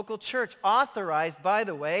of the local church, authorized, by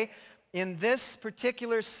the way, in this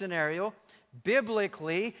particular scenario,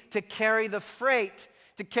 biblically, to carry the freight,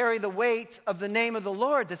 to carry the weight of the name of the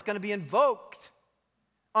Lord that's going to be invoked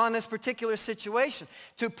on this particular situation,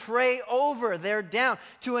 to pray over their down,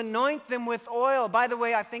 to anoint them with oil. By the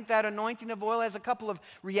way, I think that anointing of oil has a couple of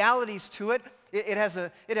realities to it. It has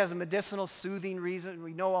a medicinal, soothing reason.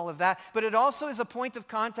 We know all of that. But it also is a point of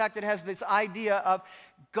contact that has this idea of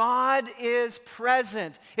God is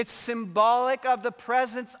present. It's symbolic of the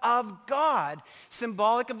presence of God,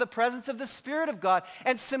 symbolic of the presence of the Spirit of God,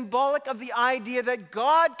 and symbolic of the idea that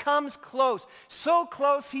God comes close, so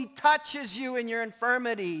close he touches you in your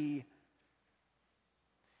infirmity.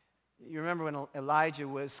 You remember when Elijah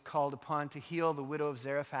was called upon to heal the widow of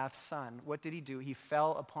Zarephath's son. What did he do? He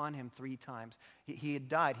fell upon him 3 times. He had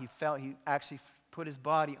died. He actually put his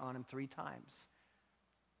body on him 3 times.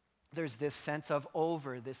 There's this sense of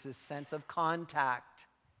this sense of contact.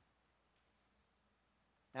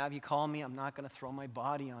 Now, if you call me, I'm not going to throw my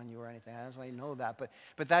body on you or anything. That's why you know that.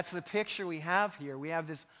 But that's the picture we have here. We have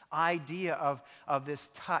this idea of this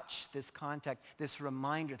touch, this contact, this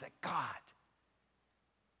reminder that God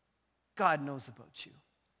knows about you.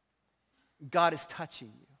 God is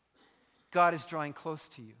touching you. God is drawing close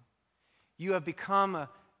to you. You have become a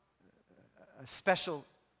special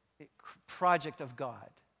project of God.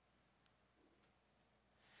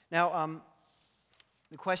 Now,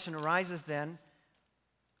 the question arises then,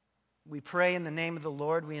 we pray in the name of the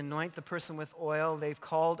Lord, we anoint the person with oil, they've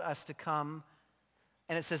called us to come,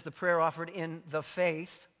 and it says the prayer offered in the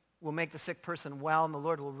faith will make the sick person well, and the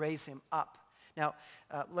Lord will raise him up. Now,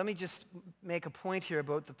 let me just make a point here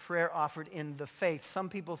about the prayer offered in the faith. Some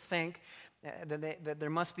people think that there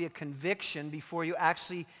must be a conviction before you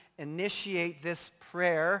actually initiate this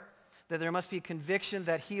prayer, that there must be a conviction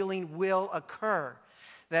that healing will occur,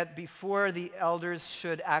 that before the elders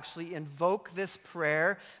should actually invoke this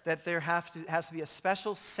prayer, that there has to be a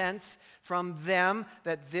special sense from them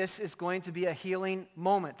that this is going to be a healing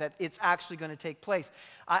moment, that it's actually going to take place.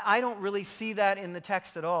 I don't really see that in the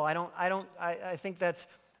text at all. I think that's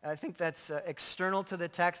external to the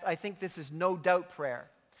text. I think this is no doubt prayer.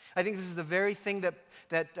 I think this is the very thing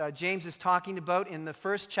that James is talking about in the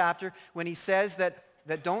first chapter when he says that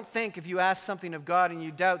don't think if you ask something of God and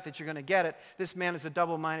you doubt that you're going to get it, this man is a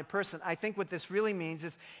double-minded person. I think what this really means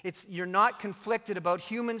is you're not conflicted about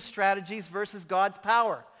human strategies versus God's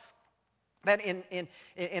power. That in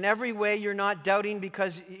every way you're not doubting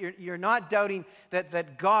because you're not doubting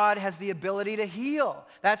that God has the ability to heal.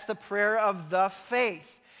 That's the prayer of the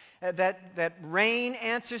faith. That rain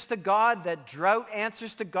answers to God, that drought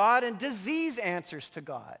answers to God, and disease answers to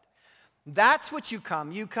God. That's what you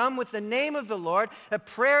come. You come with the name of the Lord, a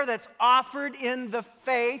prayer that's offered in the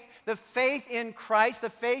faith in Christ,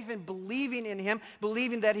 the faith in believing in him,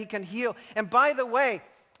 believing that he can heal. And by the way,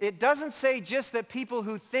 it doesn't say just that people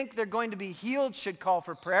who think they're going to be healed should call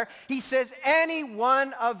for prayer. He says any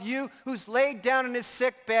one of you who's laid down in his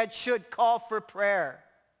sick bed should call for prayer.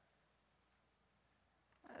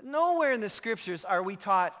 Nowhere in the scriptures are we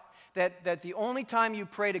taught that the only time you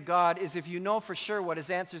pray to God is if you know for sure what his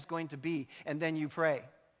answer is going to be, and then you pray.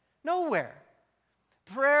 Nowhere.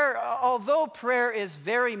 Prayer, although prayer is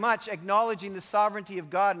very much acknowledging the sovereignty of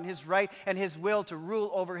God and his right and his will to rule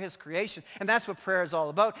over his creation, and that's what prayer is all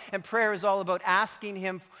about. And prayer is all about asking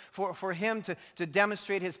him for him to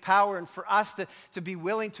demonstrate his power and for us to be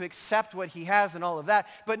willing to accept what he has and all of that.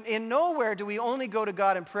 But in nowhere do we only go to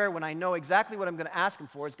God in prayer when I know exactly what I'm going to ask him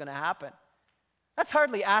for is going to happen. That's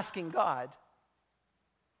hardly asking God.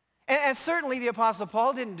 And certainly the Apostle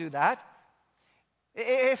Paul didn't do that.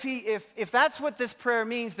 If that's what this prayer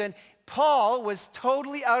means, then Paul was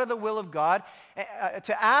totally out of the will of God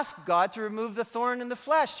to ask God to remove the thorn in the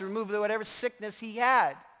flesh, to remove whatever sickness he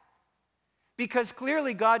had. Because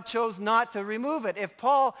clearly God chose not to remove it. If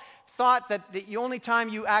Paul thought that the only time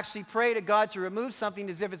you actually pray to God to remove something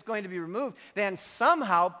is if it's going to be removed, then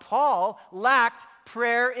somehow Paul lacked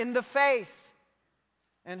prayer in the faith.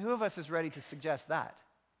 And who of us is ready to suggest that?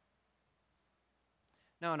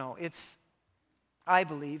 No, I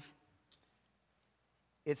believe,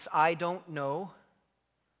 I don't know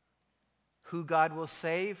who God will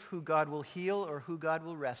save, who God will heal, or who God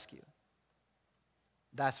will rescue.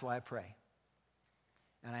 That's why I pray.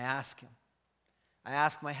 And I ask him. I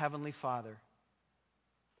ask my Heavenly Father,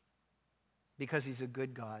 because he's a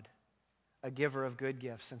good God, a giver of good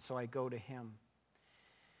gifts, and so I go to him.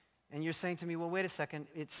 And you're saying to me, well, wait a second.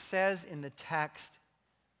 It says in the text,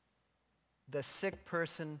 the sick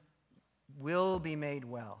person will be made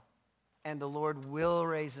well, and the Lord will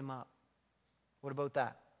raise him up. What about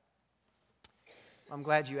that? I'm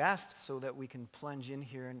glad you asked so that we can plunge in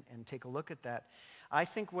here and take a look at that. I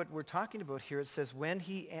think what we're talking about here, it says when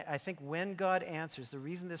God answers, the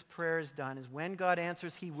reason this prayer is done is when God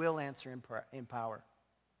answers, he will answer in power.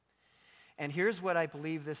 And here's what I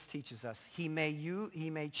believe this teaches us. He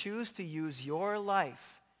may choose to use your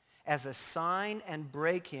life as a sign and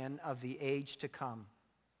break-in of the age to come.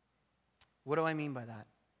 What do I mean by that?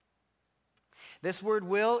 This word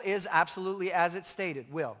will is absolutely as it's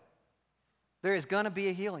stated, will. There is going to be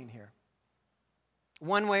a healing here.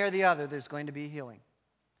 One way or the other, there's going to be healing.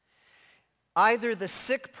 Either the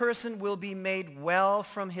sick person will be made well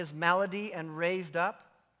from his malady and raised up,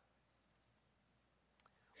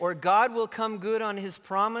 Or God will come good on his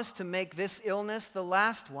promise to make this illness the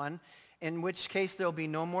last one, in which case there'll be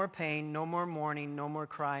no more pain, no more mourning, no more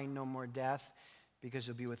crying, no more death, because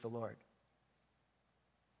you'll be with the Lord.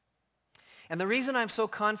 And the reason I'm so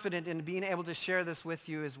confident in being able to share this with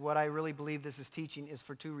you is what I really believe this is teaching is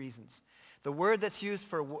for two reasons. The word that's used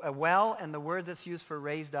for well and the word that's used for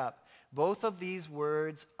raised up. Both of these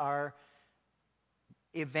words are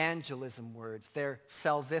evangelism words. They're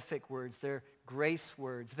salvific words. They're grace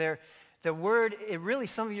words. They're the word, it really,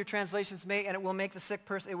 some of your translations may, and it will make the sick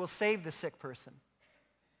person, it will save the sick person.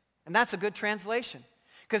 And that's a good translation.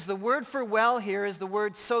 Because the word for well here is the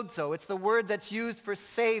word sozo. It's the word that's used for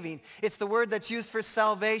saving. It's the word that's used for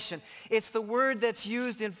salvation. It's the word that's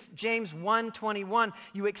used in James 1:21.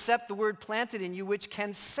 You accept the word planted in you, which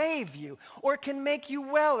can save you, or can make you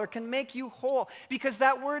well, or can make you whole. Because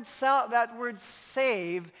that word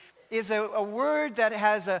save is a word that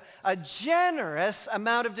has a generous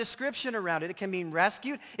amount of description around it. It can mean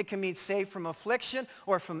rescued. It can mean saved from affliction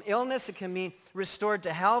or from illness. It can mean restored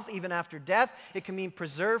to health even after death. It can mean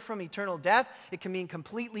preserved from eternal death. It can mean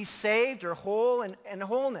completely saved or whole and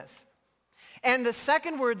wholeness. And the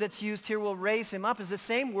second word that's used here, will raise him up, is the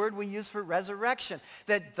same word we use for resurrection,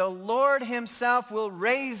 that the Lord himself will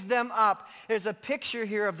raise them up. There's a picture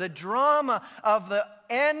here of the drama of the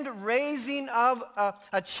end raising of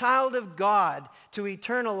a child of God to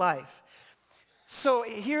eternal life. So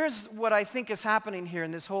here's what I think is happening here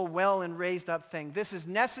in this whole well and raised up thing. This is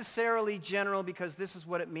necessarily general because this is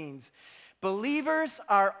what it means. Believers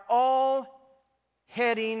are all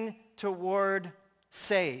heading toward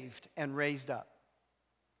saved and raised up.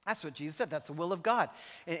 That's what Jesus said. That's the will of God.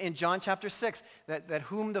 In John chapter 6, that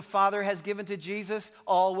whom the Father has given to Jesus,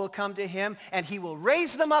 all will come to him, and he will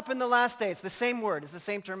raise them up in the last day. It's the same word. It's the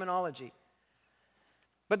same terminology.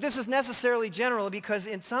 But this is necessarily general because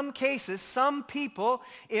in some cases, some people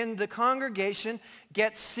in the congregation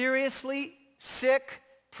get seriously sick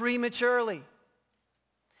prematurely.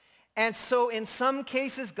 And so in some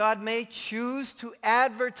cases, God may choose to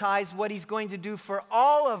advertise what he's going to do for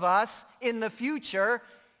all of us in the future,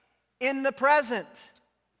 in the present.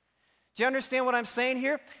 Do you understand what I'm saying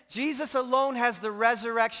here? Jesus alone has the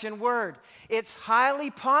resurrection word. It's highly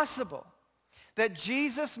possible that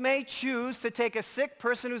Jesus may choose to take a sick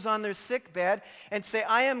person who's on their sick bed and say,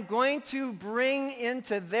 I am going to bring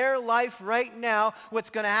into their life right now what's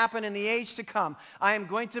going to happen in the age to come. I am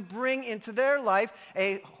going to bring into their life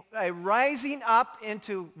a rising up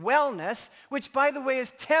into wellness, which, by the way,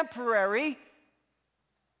 is temporary,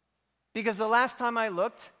 because the last time I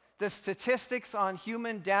looked, the statistics on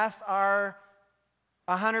human death are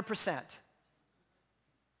 100%.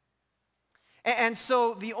 And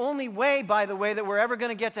so the only way, by the way, that we're ever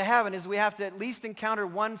going to get to heaven is we have to at least encounter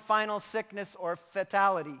one final sickness or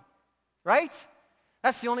fatality, right?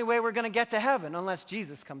 That's the only way we're going to get to heaven, unless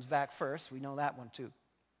Jesus comes back first. We know that one too.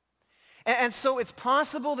 And so it's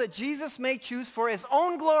possible that Jesus may choose for his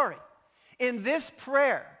own glory in this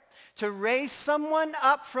prayer to raise someone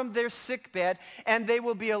up from their sickbed, and they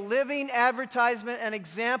will be a living advertisement and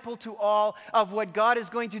example to all of what God is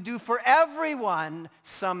going to do for everyone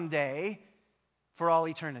someday for all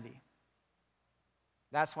eternity.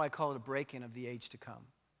 That's why I call it a break-in of the age to come.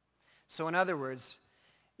 So in other words,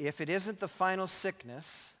 if it isn't the final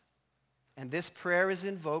sickness, and this prayer is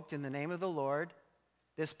invoked in the name of the Lord,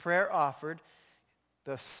 this prayer offered,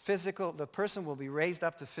 the person will be raised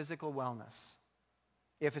up to physical wellness.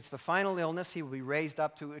 If it's the final illness, he will be raised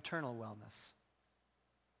up to eternal wellness.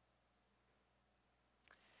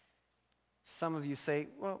 Some of you say,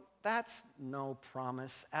 well, that's no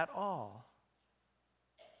promise at all.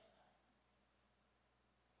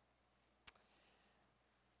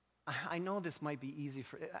 I know this might be easy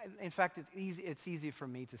in fact, it's easy for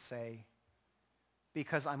me to say,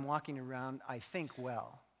 because I'm walking around, I think,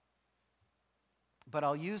 well. But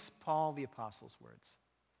I'll use Paul the Apostle's words.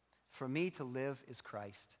 For me to live is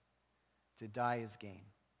Christ, to die is gain.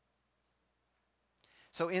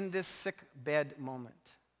 So in this sick bed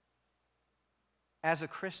moment, as a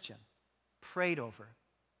Christian, prayed over,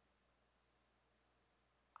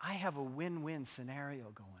 I have a win-win scenario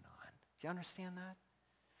going on. Do you understand that?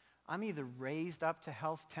 I'm either raised up to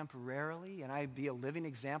health temporarily and I'd be a living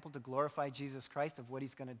example to glorify Jesus Christ of what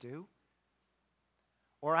he's going to do,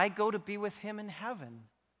 or I go to be with him in heaven,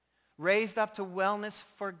 raised up to wellness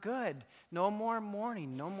for good. No more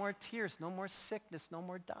mourning, no more tears, no more sickness, no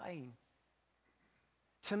more dying.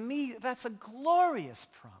 To me, that's a glorious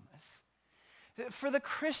promise. For the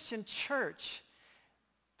Christian church,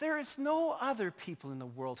 there is no other people in the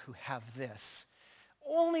world who have this.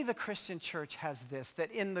 Only the Christian church has this,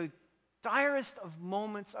 that in the direst of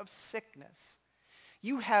moments of sickness,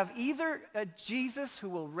 You have either a Jesus who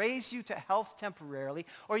will raise you to health temporarily,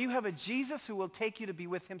 or you have a Jesus who will take you to be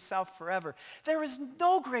with himself forever. There is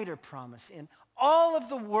no greater promise in all of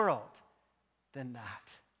the world than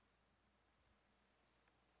that.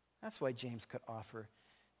 That's why James could offer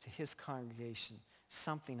to his congregation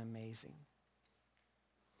something amazing.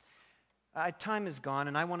 Time is gone,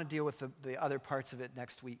 and I want to deal with the other parts of it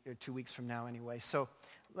next week, or 2 weeks from now anyway. So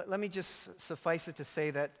let me just suffice it to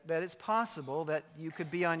say that it's possible that you could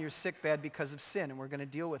be on your sick bed because of sin, and we're going to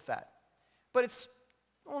deal with that. But it's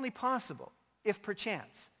only possible, if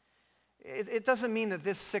perchance. It doesn't mean that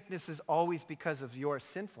this sickness is always because of your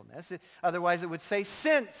sinfulness. Otherwise, it would say,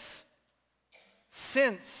 since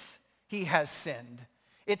he has sinned.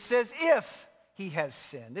 It says, if he has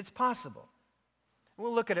sinned. It's possible.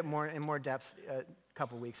 We'll look at it in more depth a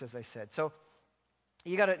couple weeks, as I said. So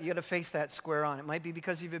you gotta face that square on. It might be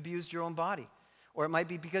because you've abused your own body, or it might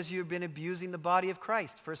be because you've been abusing the body of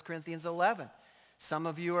Christ. 1 Corinthians 11. Some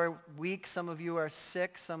of you are weak, some of you are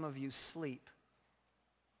sick, some of you sleep.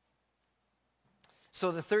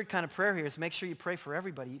 So the third kind of prayer here is make sure you pray for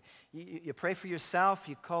everybody. You pray for yourself.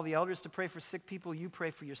 You call the elders to pray for sick people. You pray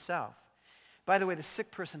for yourself. By the way, the sick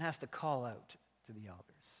person has to call out to the elders.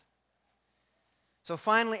 So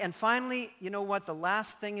finally, you know what? The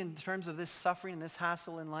last thing in terms of this suffering and this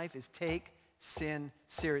hassle in life is take sin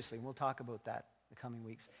seriously. We'll talk about that in the coming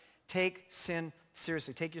weeks. Take sin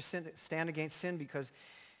seriously. Take your stand against sin, because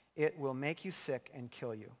it will make you sick and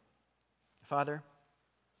kill you. Father,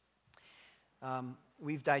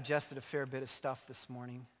 we've digested a fair bit of stuff this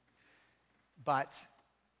morning, but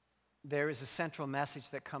there is a central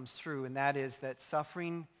message that comes through, and that is that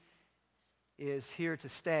suffering is here to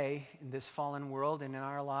stay in this fallen world and in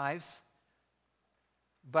our lives,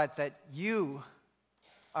 but that you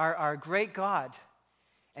are our great God,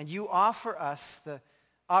 and you offer us the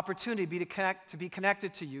opportunity to be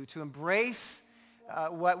connected to you, to embrace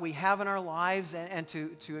what we have in our lives, and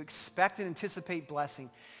to expect and anticipate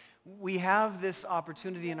blessing. We have this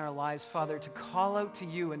opportunity in our lives, Father, to call out to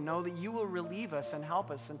you and know that you will relieve us and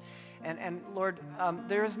help us. And Lord,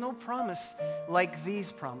 there is no promise like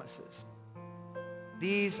these promises.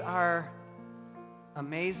 These are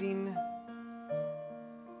amazing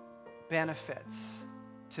benefits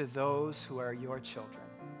to those who are your children.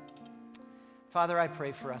 Father, I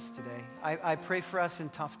pray for us today. I pray for us in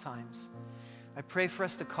tough times. I pray for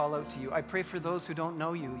us to call out to you. I pray for those who don't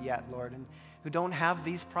know you yet, Lord, and who don't have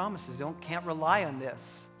these promises, can't rely on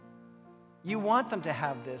this. You want them to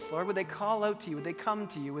have this, Lord. Would they call out to you? Would they come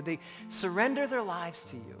to you? Would they surrender their lives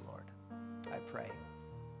to you, Lord? I pray.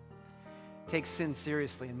 Take sin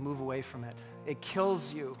seriously and move away from it. It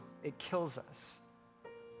kills you. It kills us.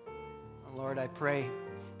 Lord, I pray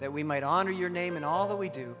that we might honor your name in all that we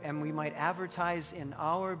do, and we might advertise in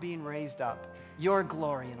our being raised up your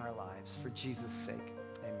glory in our lives for Jesus' sake.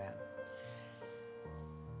 Amen.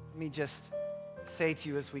 Let me just say to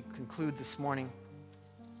you as we conclude this morning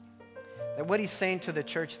that what he's saying to the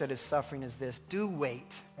church that is suffering is this: do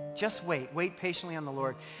wait. Just wait. Wait patiently on the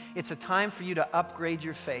Lord. It's a time for you to upgrade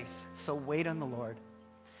your faith, so wait on the Lord.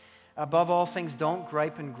 Above all things, don't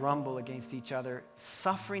gripe and grumble against each other.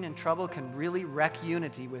 Suffering and trouble can really wreck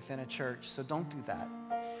unity within a church, so don't do that.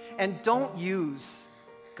 And don't use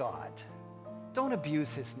God. Don't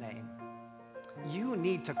abuse his name. You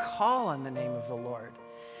need to call on the name of the Lord.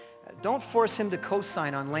 Don't force him to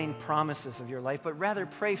co-sign on lame promises of your life, but rather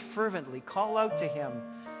pray fervently. Call out to him.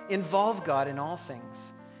 Involve God in all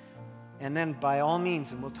things. And then by all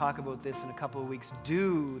means, and we'll talk about this in a couple of weeks,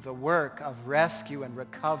 do the work of rescue and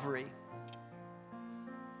recovery.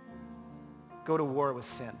 Go to war with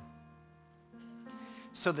sin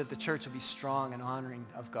so that the church will be strong and honoring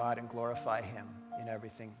of God and glorify him in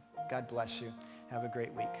everything. God bless you. Have a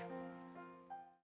great week.